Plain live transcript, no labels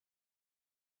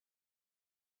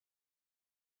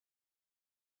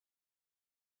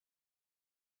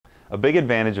A big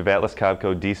advantage of Atlas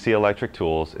Copco DC electric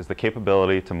tools is the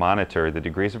capability to monitor the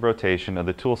degrees of rotation of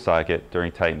the tool socket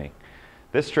during tightening.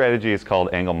 This strategy is called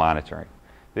angle monitoring.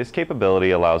 This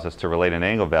capability allows us to relate an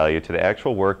angle value to the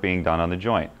actual work being done on the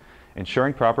joint,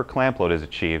 ensuring proper clamp load is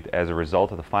achieved as a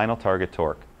result of the final target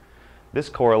torque. This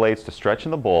correlates to stretch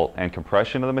in the bolt and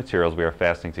compression of the materials we are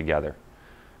fastening together.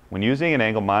 When using an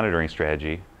angle monitoring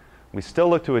strategy, we still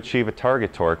look to achieve a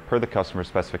target torque per the customer's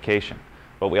specification,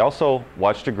 but we also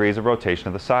watch degrees of rotation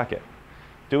of the socket.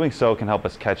 Doing so can help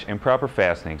us catch improper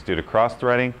fastenings due to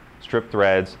cross-threading, stripped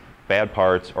threads, bad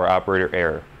parts, or operator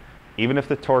error, even if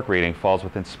the torque reading falls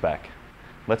within spec.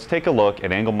 Let's take a look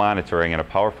at angle monitoring in a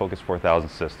Power Focus 4000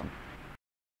 system.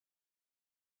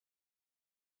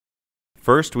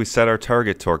 First, we set our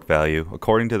target torque value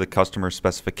according to the customer's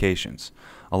specifications,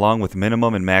 along with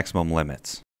minimum and maximum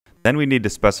limits. Then we need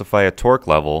to specify a torque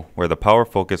level where the Power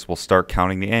Focus will start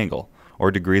counting the angle, or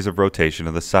degrees of rotation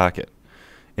of the socket.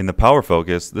 In the Power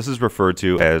Focus, this is referred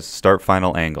to as start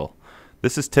final angle.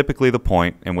 This is typically the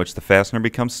point in which the fastener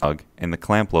becomes snug and the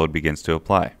clamp load begins to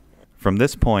apply. From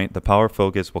this point, the Power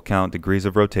Focus will count degrees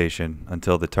of rotation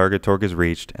until the target torque is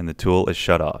reached and the tool is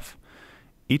shut off.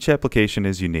 Each application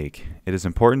is unique. It is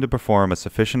important to perform a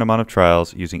sufficient amount of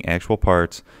trials using actual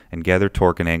parts and gather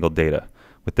torque and angle data.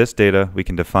 With this data, we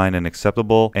can define an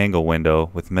acceptable angle window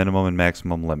with minimum and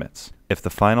maximum limits. If the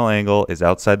final angle is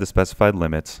outside the specified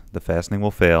limits, the fastening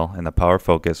will fail and the Power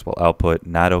Focus will output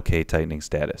not OK tightening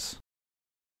status.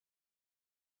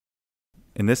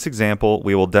 In this example,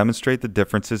 we will demonstrate the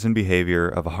differences in behavior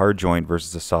of a hard joint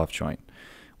versus a soft joint.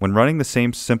 When running the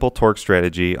same simple torque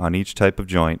strategy on each type of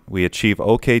joint, we achieve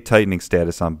OK tightening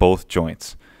status on both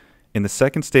joints. In the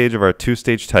second stage of our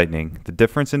two-stage tightening, the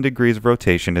difference in degrees of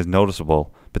rotation is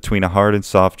noticeable between a hard and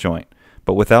soft joint,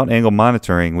 but without angle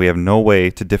monitoring, we have no way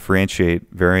to differentiate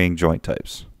varying joint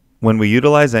types. When we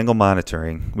utilize angle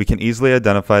monitoring, we can easily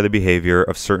identify the behavior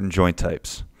of certain joint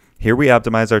types. Here we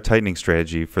optimize our tightening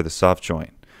strategy for the soft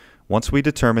joint. Once we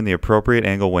determine the appropriate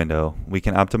angle window, we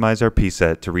can optimize our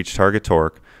P-set to reach target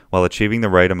torque while achieving the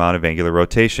right amount of angular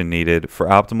rotation needed for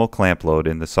optimal clamp load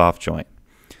in the soft joint.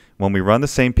 When we run the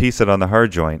same P-set on the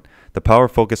hard joint, the Power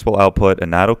Focus will output a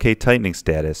not OK tightening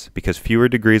status because fewer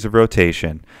degrees of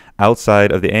rotation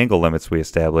outside of the angle limits we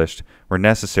established were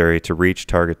necessary to reach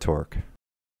target torque.